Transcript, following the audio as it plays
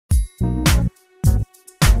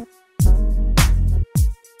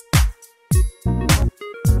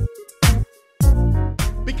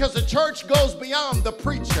Because the church goes beyond the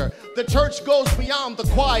preacher. The church goes beyond the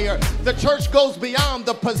choir. The church goes beyond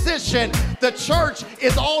the position. The church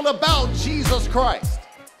is all about Jesus Christ.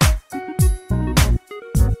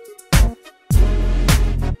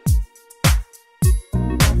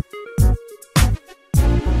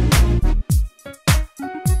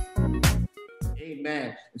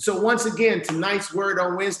 Amen. So once again, tonight's word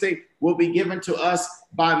on Wednesday will be given to us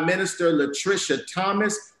by Minister LaTricia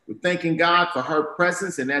Thomas. We're thanking God for her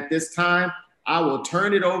presence. And at this time, I will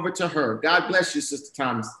turn it over to her. God bless you, Sister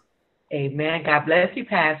Thomas. Amen. God bless you,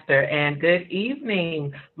 Pastor. And good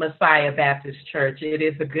evening, Messiah Baptist Church. It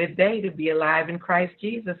is a good day to be alive in Christ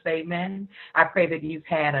Jesus. Amen. I pray that you've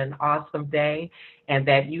had an awesome day and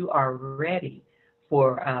that you are ready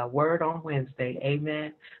for a word on Wednesday.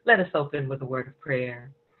 Amen. Let us open with a word of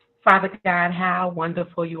prayer. Father God, how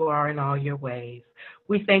wonderful you are in all your ways.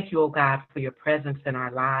 We thank you, oh God, for your presence in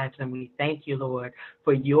our lives, and we thank you, Lord,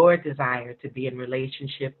 for your desire to be in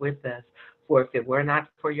relationship with us. For if it were not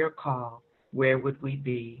for your call, where would we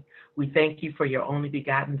be? We thank you for your only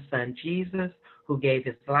begotten Son, Jesus, who gave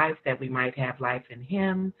his life that we might have life in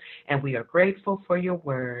him. And we are grateful for your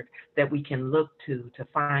word that we can look to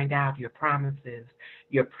find out your promises,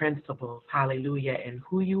 your principles, hallelujah, and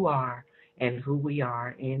who you are and who we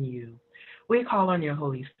are in you. We call on your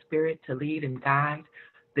Holy Spirit to lead and guide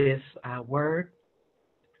this word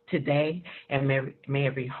today, and may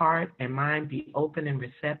every heart and mind be open and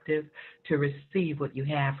receptive to receive what you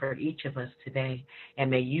have for each of us today. And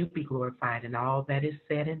may you be glorified in all that is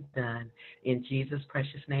said and done. In Jesus'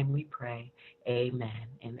 precious name we pray. Amen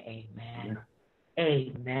and amen. Yeah.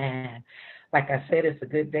 Amen. Like I said, it's a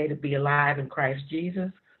good day to be alive in Christ Jesus,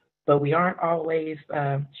 but we aren't always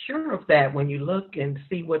sure of that when you look and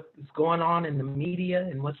see what's going on in the media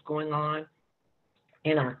and what's going on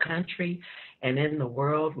in our country and in the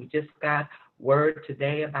world. We just got word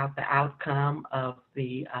today about the outcome of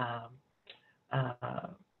the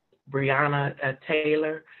Breonna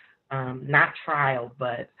Taylor, not trial,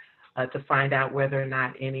 but to find out whether or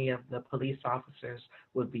not any of the police officers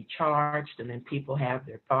would be charged. And then people have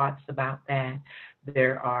their thoughts about that.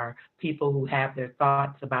 There are people who have their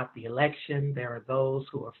thoughts about the election. There are those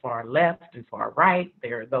who are far left and far right.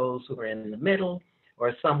 There are those who are in the middle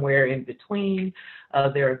or somewhere in between.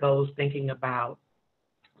 There are those thinking about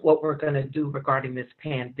what we're going to do regarding this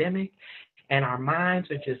pandemic. And our minds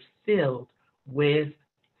are just filled with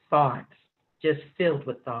thoughts,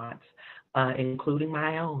 including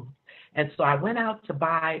my own. And so I went out to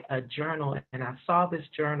buy a journal, and I saw this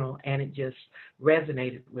journal, and it just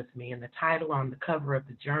resonated with me. And the title on the cover of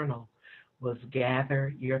the journal was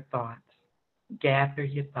Gather Your Thoughts. Gather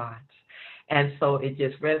Your Thoughts. And so it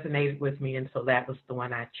just resonated with me, and so that was the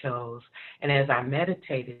one I chose. And as I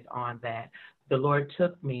meditated on that, the Lord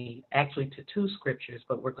took me actually to two scriptures,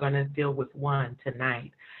 but we're going to deal with one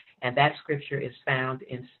tonight. And that scripture is found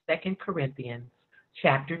in 2 Corinthians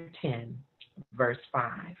chapter 10, verse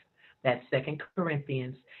 5. That's 2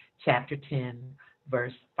 Corinthians chapter 10,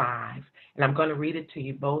 verse 5. And I'm going to read it to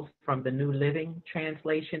you both from the New Living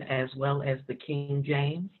Translation as well as the King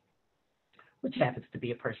James, which happens to be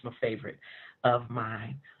a personal favorite of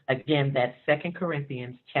mine. Again, that's 2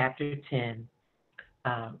 Corinthians chapter 10,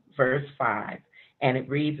 verse 5. And it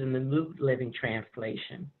reads in the New Living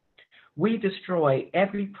Translation: We destroy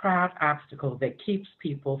every proud obstacle that keeps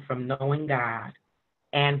people from knowing God,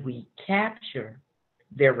 and we capture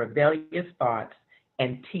their rebellious thoughts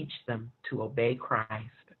and teach them to obey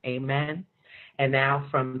Christ. Amen. And now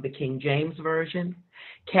from the King James Version: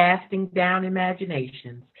 casting down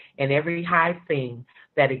imaginations and every high thing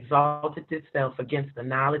that exalted itself against the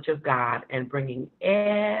knowledge of God, and bringing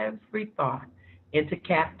every thought into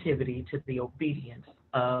captivity to the obedience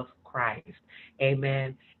of Christ.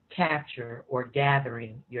 Amen. Capture or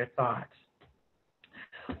gathering your thoughts.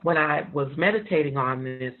 When I was meditating on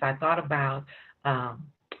this, I thought about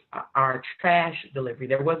our trash delivery.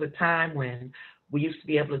 There was a time when we used to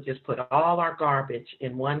be able to just put all our garbage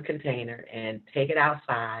in one container and take it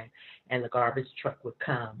outside, and the garbage truck would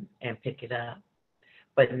come and pick it up.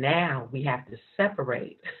 But now we have to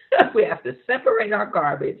separate. We have to separate our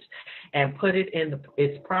garbage and put it in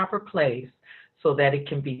its proper place so that it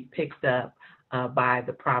can be picked up by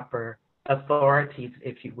the proper authorities,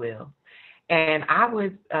 if you will. And I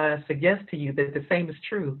would suggest to you that the same is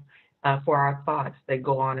true for our thoughts that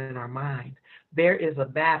go on in our mind. There is a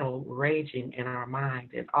battle raging in our mind,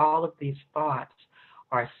 and all of these thoughts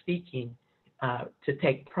are seeking to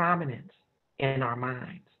take prominence in our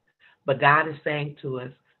minds. But God is saying to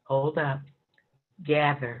us, hold up,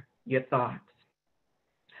 gather your thoughts.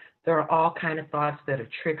 There are all kinds of thoughts that are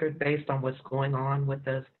triggered based on what's going on with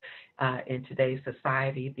us in today's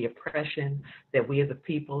society, the oppression that we as a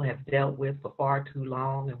people have dealt with for far too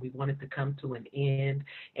long, and we want it to come to an end,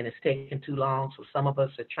 and it's taken too long. So some of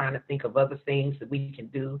us are trying to think of other things that we can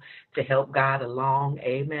do to help God along.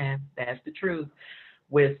 Amen. That's the truth.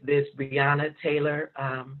 With this Breonna Taylor,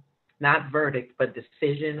 not verdict, but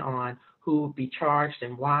decision on who will be charged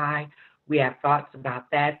and why. We have thoughts about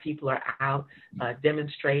that. People are out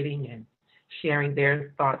demonstrating and sharing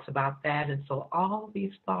their thoughts about that. And so all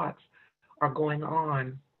these thoughts are going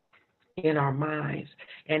on in our minds.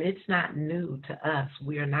 And it's not new to us.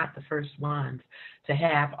 We are not the first ones to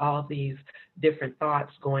have all these different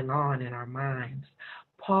thoughts going on in our minds.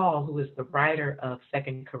 Paul, who is the writer of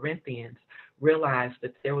 2 Corinthians, realized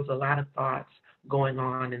that there was a lot of thoughts going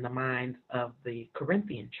on in the minds of the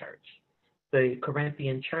Corinthian church. The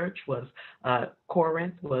Corinthian church was,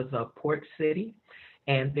 Corinth was a port city,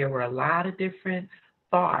 and there were a lot of different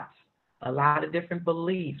thoughts, a lot of different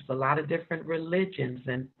beliefs, a lot of different religions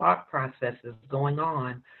and thought processes going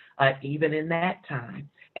on, even in that time.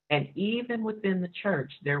 And even within the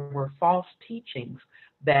church, there were false teachings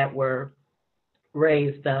that were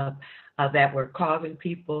raised up that were causing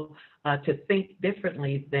people to think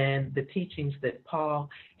differently than the teachings that Paul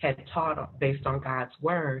had taught based on God's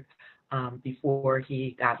word before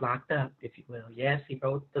he got locked up, if you will. Yes, he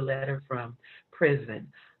wrote the letter from prison,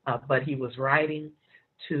 but he was writing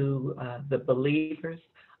to the believers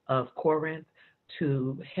of Corinth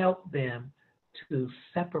to help them to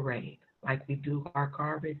separate, like we do our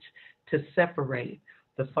garbage, to separate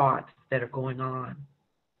the thoughts that are going on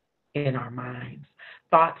in our minds.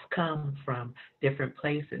 Thoughts come from different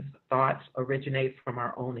places. Thoughts originate from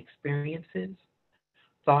our own experiences.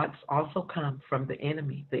 Thoughts also come from the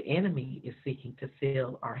enemy. The enemy is seeking to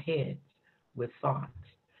fill our heads with thoughts.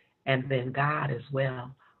 And then God as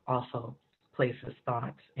well also places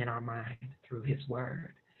thoughts in our mind through his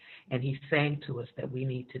word. And he's saying to us that we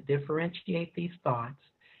need to differentiate these thoughts,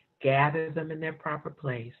 gather them in their proper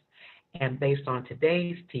place, and based on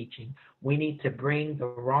today's teaching, we need to bring the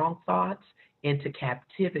wrong thoughts into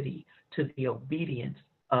captivity to the obedience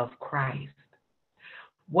of Christ.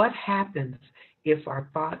 What happens if our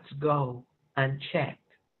thoughts go unchecked?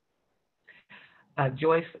 Pastor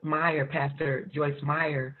Joyce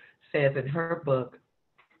Meyer says in her book,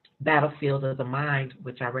 Battlefield of the Mind,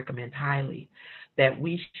 which I recommend highly, that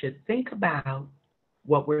we should think about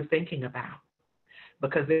what we're thinking about.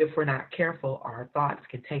 Because if we're not careful, our thoughts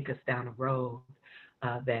can take us down a road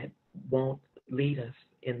that won't lead us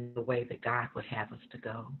in the way that God would have us to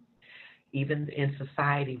go. Even in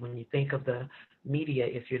society, when you think of the media,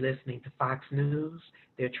 if you're listening to Fox News,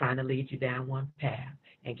 they're trying to lead you down one path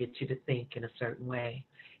and get you to think in a certain way.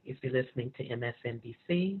 If you're listening to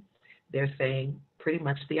MSNBC, they're saying pretty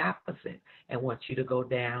much the opposite and want you to go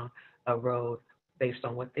down a road based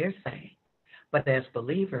on what they're saying. But as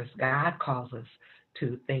believers, God calls us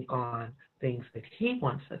to think on things that he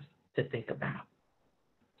wants us to think about.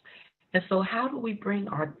 And so how do we bring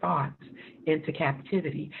our thoughts into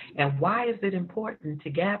captivity? And why is it important to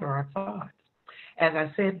gather our thoughts? As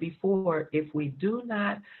I said before, if we do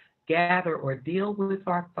not gather or deal with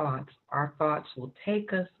our thoughts will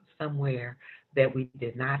take us somewhere that we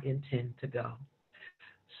did not intend to go.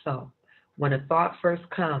 So when a thought first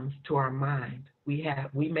comes to our mind, we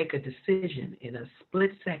make a decision in a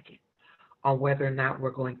split second on whether or not we're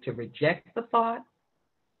going to reject the thought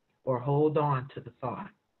or hold on to the thought.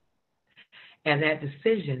 And that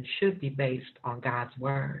decision should be based on God's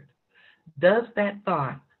word. Does that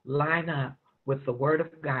thought line up with the word of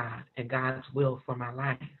God and God's will for my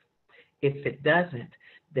life? If it doesn't,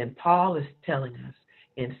 then Paul is telling us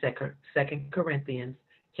in 2 Corinthians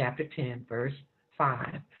chapter 10, verse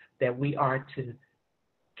 5, that we are to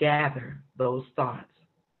gather those thoughts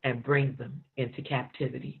and bring them into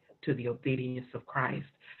captivity to the obedience of Christ,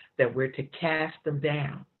 that we're to cast them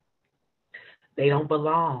down. They don't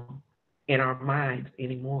belong in our minds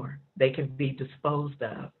anymore. They can be disposed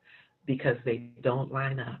of because they don't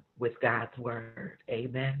line up with God's word.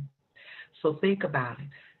 Amen. So think about it.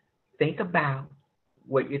 Think about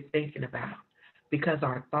what you're thinking about, because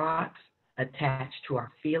our thoughts attach to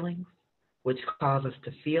our feelings, which cause us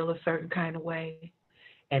to feel a certain kind of way.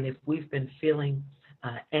 And if we've been feeling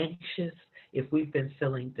anxious, if we've been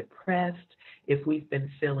feeling depressed, if we've been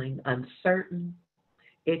feeling uncertain,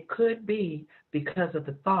 it could be because of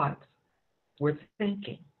the thoughts we're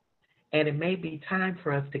thinking. And it may be time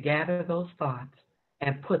for us to gather those thoughts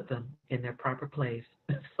and put them in their proper place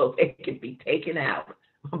so they can be taken out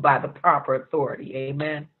by the proper authority.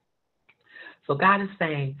 Amen. So God is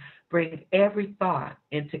saying, bring every thought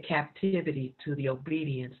into captivity to the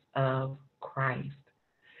obedience of Christ.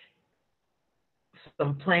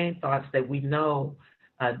 some plain thoughts that we know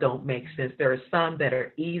don't make sense. There are some that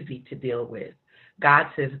are easy to deal with. God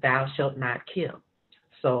says, "Thou shalt not kill."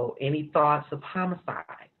 So any thoughts of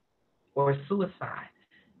homicide or suicide,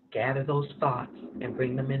 gather those thoughts and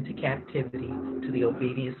bring them into captivity to the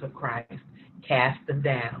obedience of Christ. Cast them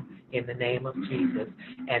down in the name of Jesus,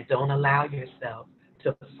 and don't allow yourself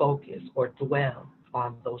to focus or dwell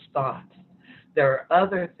on those thoughts. There are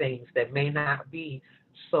other things that may not be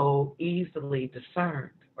so easily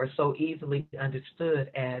discerned or so easily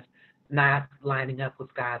understood as not lining up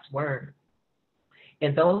with God's word.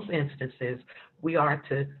 In those instances, we are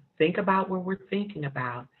to think about what we're thinking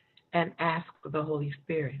about and ask the Holy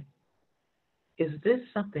Spirit, is this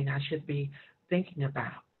something I should be thinking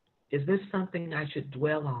about? Is this something I should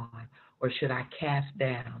dwell on? Or should I cast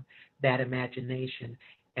down that imagination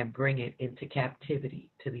and bring it into captivity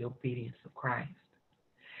to the obedience of Christ?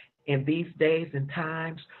 In these days and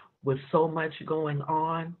times, with so much going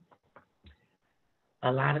on,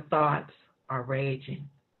 a lot of thoughts are raging.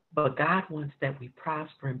 But God wants that we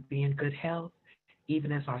prosper and be in good health,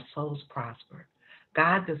 even as our souls prosper.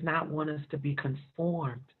 God does not want us to be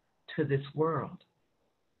conformed to this world,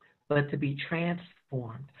 but to be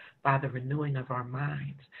transformed by the renewing of our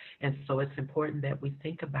minds. And so it's important that we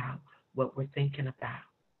think about what we're thinking about.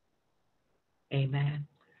 Amen.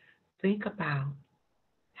 Think about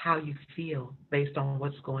how you feel based on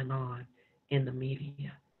what's going on in the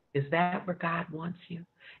media. Is that where God wants you?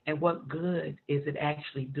 And what good is it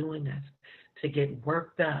actually doing us to get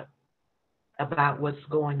worked up about what's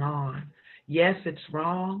going on? Yes, it's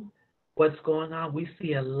wrong what's going on. We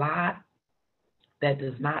see a lot that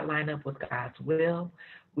does not line up with God's will.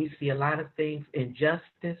 We see a lot of things,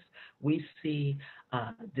 injustice. We see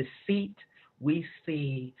deceit. We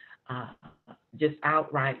see just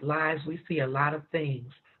outright lies. We see a lot of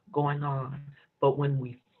things going on. But when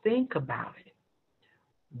we think about it,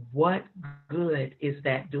 what good is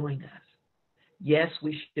that doing us? Yes,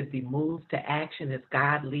 we should be moved to action as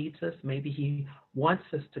God leads us. Maybe he wants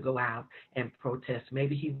us to go out and protest.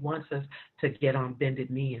 Maybe he wants us to get on bended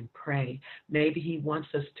knee and pray. Maybe he wants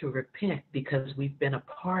us to repent because we've been a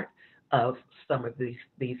part of some of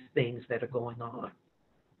these things that are going on.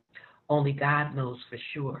 Only God knows for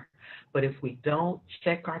sure. But if we don't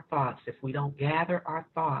check our thoughts, if we don't gather our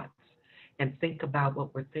thoughts and think about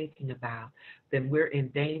what we're thinking about, then we're in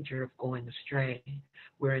danger of going astray.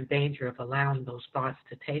 We're in danger of allowing those thoughts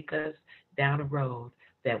to take us down a road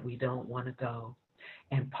that we don't want to go.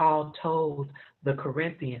 And Paul told the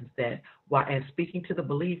Corinthians that, and speaking to the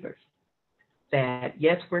believers, that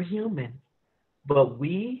yes, we're human, but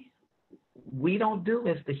we don't do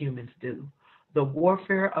as the humans do. The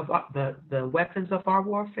warfare of the weapons of our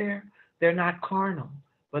warfare, they're not carnal,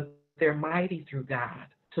 but they're mighty through God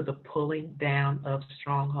to the pulling down of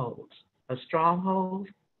strongholds. A stronghold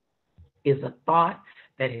is a thought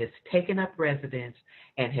that has taken up residence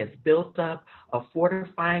and has built up a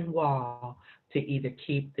fortifying wall to either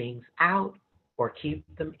keep things out or keep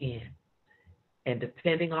them in. And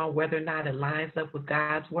depending on whether or not it lines up with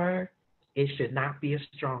God's word, it should not be a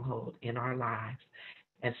stronghold in our lives.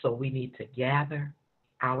 And so we need to gather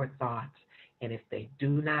our thoughts. And if they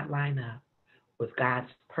do not line up with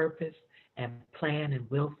God's purpose and plan and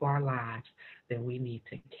will for our lives, then we need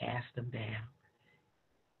to cast them down,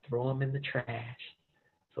 throw them in the trash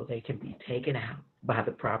so they can be taken out by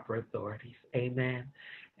the proper authorities. Amen.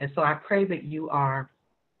 And so I pray that you are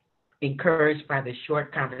encouraged by this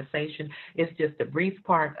short conversation. It's just a brief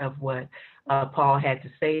part of what Paul had to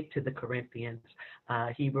say to the Corinthians.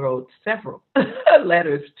 He wrote several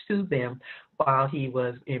letters to them while he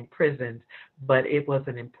was imprisoned, but it was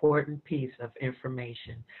an important piece of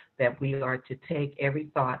information that we are to take every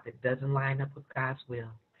thought that doesn't line up with God's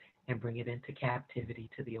will and bring it into captivity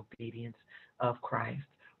to the obedience of Christ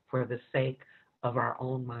for the sake of our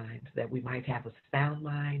own minds, that we might have a sound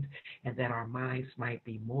mind and that our minds might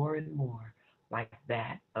be more and more like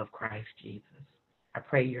that of Christ Jesus. I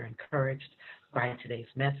pray you're encouraged by today's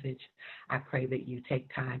message. I pray that you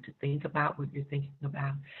take time to think about what you're thinking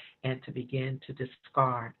about and to begin to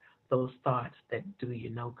discard those thoughts that do you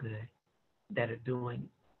no good, that are doing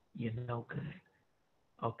you no good.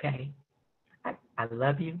 Okay? I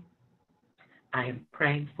love you. I am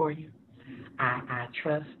praying for you. I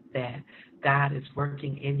trust that God is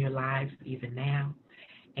working in your lives even now.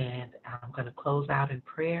 And I'm going to close out in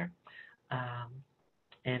prayer.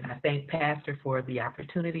 And I thank Pastor for the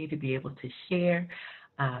opportunity to be able to share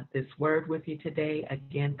this word with you today,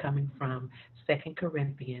 again coming from 2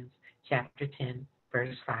 Corinthians chapter 10,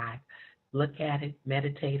 verse 5. Look at it,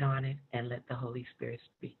 meditate on it, and let the Holy Spirit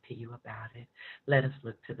speak to you about it. Let us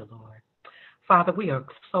look to the Lord. Father, we are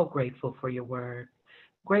so grateful for your word.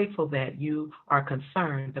 Grateful that you are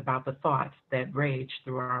concerned about the thoughts that rage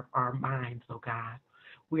through our minds, oh God.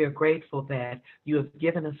 We are grateful that you have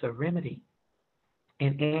given us a remedy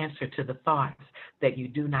in answer to the thoughts that you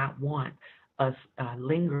do not want us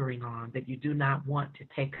lingering on, that you do not want to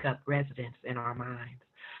take up residence in our minds.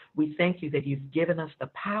 We thank you that you've given us the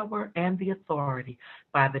power and the authority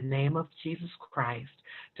by the name of Jesus Christ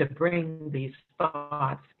to bring these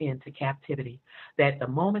thoughts into captivity. That the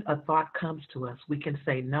moment a thought comes to us, we can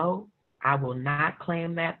say, no, I will not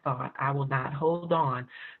claim that thought. I will not hold on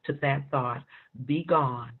to that thought. Be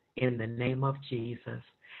gone in the name of Jesus.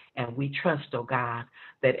 And we trust, oh God,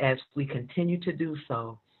 that as we continue to do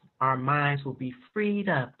so, our minds will be freed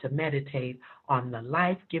up to meditate on the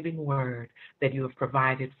life-giving word that you have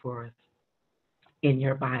provided for us in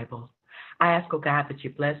your Bible. I ask, oh God, that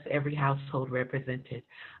you bless every household represented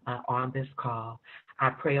on this call. I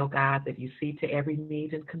pray, oh God, that you see to every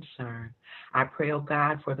need and concern. I pray, oh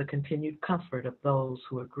God, for the continued comfort of those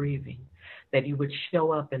who are grieving, that you would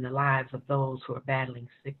show up in the lives of those who are battling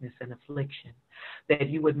sickness and affliction, that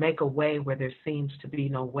you would make a way where there seems to be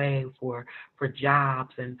no way for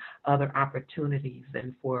jobs and other opportunities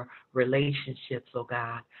and for relationships, oh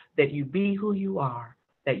God, that you be who you are,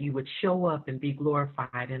 that you would show up and be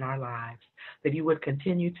glorified in our lives, that you would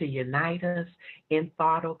continue to unite us in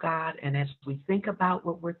thought, oh God, and as we think about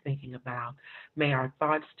what we're thinking about, may our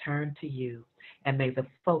thoughts turn to you, and may the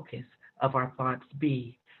focus of our thoughts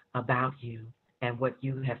be about you and what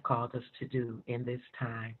you have called us to do in this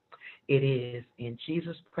time. It is in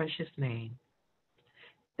Jesus' precious name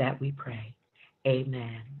that we pray.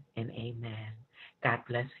 Amen and amen. God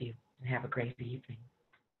bless you and have a great evening.